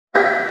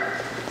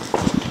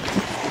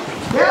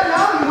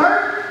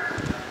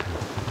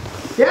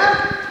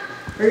Yeah?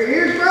 Are your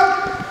ears broke?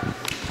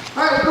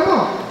 Alright, come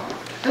on.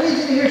 I need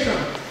you to hear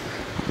something.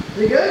 Is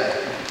it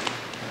good?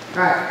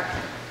 Alright.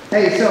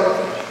 Hey, so,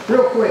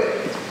 real quick.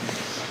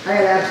 I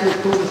had the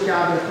absolute coolest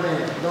job in the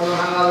planet. Don't know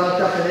how I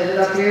looked up and ended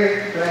up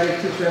here, but I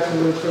get to teach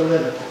wrestling moves for a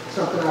living.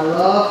 Something I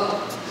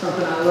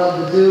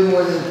love to do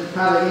more than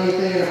probably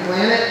anything in the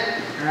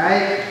planet.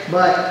 Alright?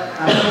 But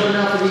I've done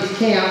enough of these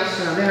camps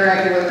and I've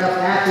interacted with enough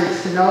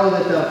athletes to know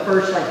that the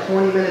first like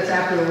 20 minutes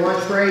after the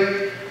lunch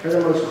break are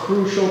the most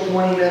crucial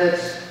 20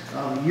 minutes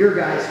of your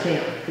guys'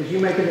 camp. Because you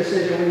make a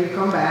decision when you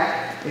come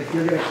back if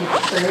you're going to keep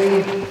the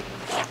same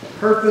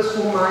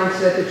purposeful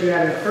mindset that you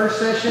had in the first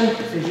session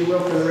as you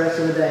will for the rest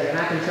of the day. And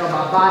I can tell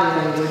by body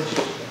language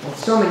on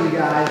some of you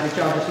guys that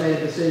y'all just made a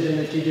decision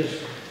that you're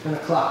just going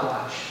to clock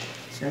watch.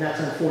 And that's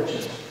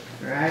unfortunate.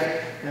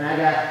 Alright? And I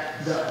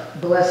got the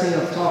blessing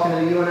of talking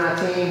to the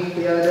UNI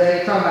team the other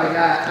day. Talking about a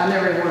guy, I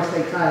never even won a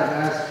state title,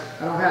 guys.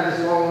 I don't have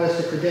this long list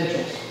of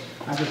credentials.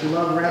 I just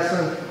love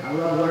wrestling. I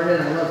love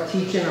learning. I love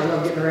teaching. I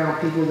love getting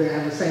around people that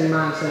have the same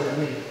mindset as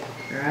me.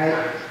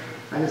 Alright?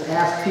 I just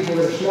ask people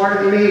that are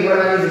smarter than me, what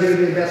do I need to do to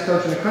be the best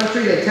coach in the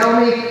country? They tell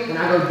me, and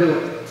I go do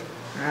it.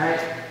 Alright?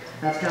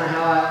 That's kind of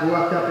how I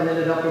lucked up and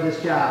ended up with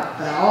this job.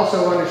 But I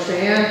also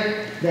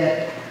understand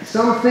that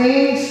some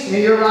things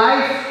in your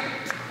life,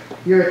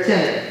 you're a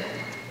tenant.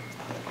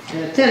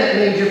 And a tenant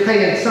means you're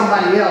paying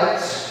somebody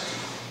else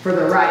for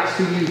the rights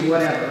to use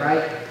whatever,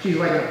 right? Choose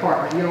like an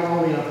apartment. You don't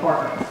own an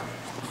apartment.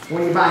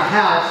 When you buy a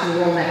house and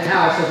you own that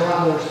house, there's a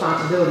lot more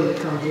responsibility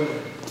that comes with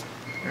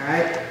it.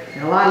 Alright?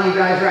 And a lot of you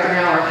guys right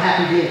now are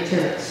happy being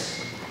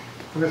tenants.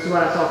 And this is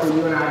what I talked to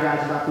you and I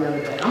guys about the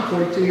other day. I'm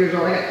 42 years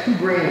old. I got 2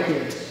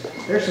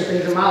 grandkids. There's some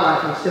things in my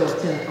life I'm still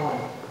a tenant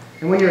on.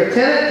 And when you're a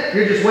tenant,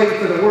 you're just waiting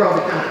for the world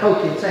to kind of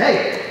poke you and say,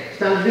 hey, it's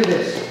time to do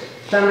this.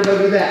 It's time to go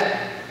do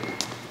that.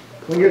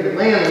 When you're the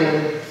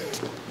landlord,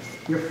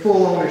 you're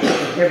full ownership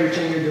of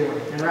everything you're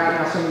doing. And right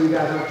now, some of you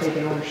guys aren't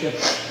taking ownership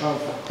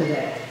of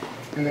today.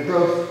 And the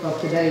growth of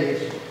today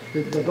is,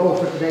 the goal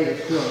for today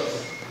is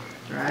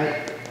growth.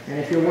 Right? And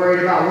if you're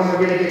worried about when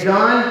we're going to get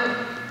done,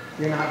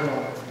 you're not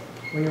growing.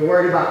 When you're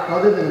worried about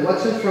other than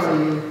what's in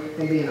front of you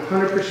and being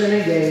 100%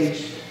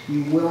 engaged,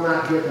 you will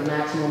not get the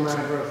maximum amount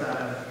of growth out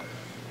of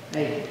it.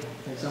 Hey,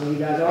 and some of you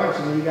guys are, and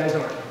some of you guys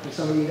aren't. And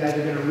some of you guys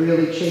are going to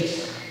really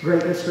chase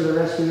greatness for the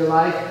rest of your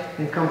life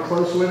and come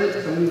close with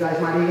it. Some of you guys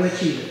might even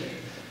achieve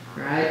it.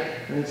 Right?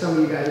 And some of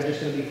you guys are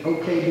just going to be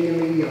okay being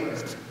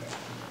mediocre.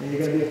 And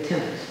you're going to be a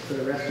tenant for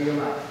the rest of your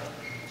life.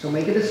 So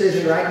make a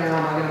decision right now.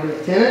 Am I going to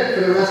be a tenant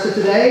for the rest of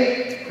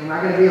today? Am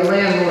I going to be a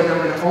landlord? I'm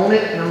going to own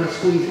it, and I'm going to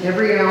squeeze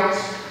every ounce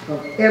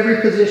of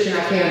every position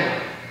I can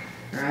out.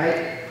 All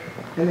right?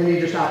 And then you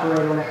just operate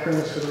on that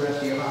premise for the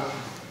rest of your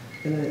life.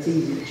 And then it's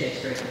easy to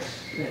chase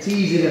greatness. And it's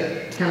easy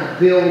to kind of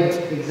build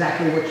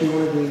exactly what you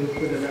want to do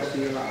for the rest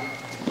of your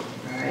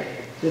life. All right?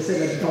 This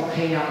isn't don't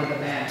hang out with a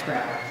bad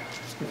crowd.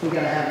 If we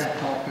got to have that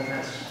talk, then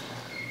that's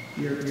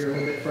you're a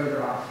little bit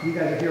further off. You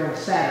guys are here on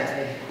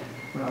Saturday,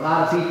 when a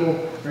lot of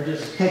people are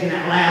just taking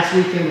that last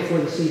weekend before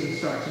the season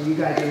starts, and you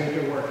guys are in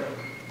there working.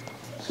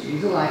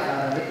 Squeeze the life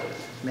out of it.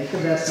 Make the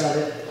best of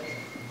it.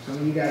 Some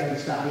of you guys need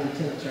to stop being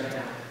tenants right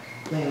now.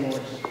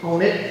 Landlords,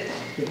 own it.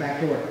 Get back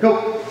to work.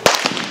 Go.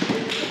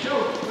 Let's go.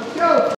 Let's go.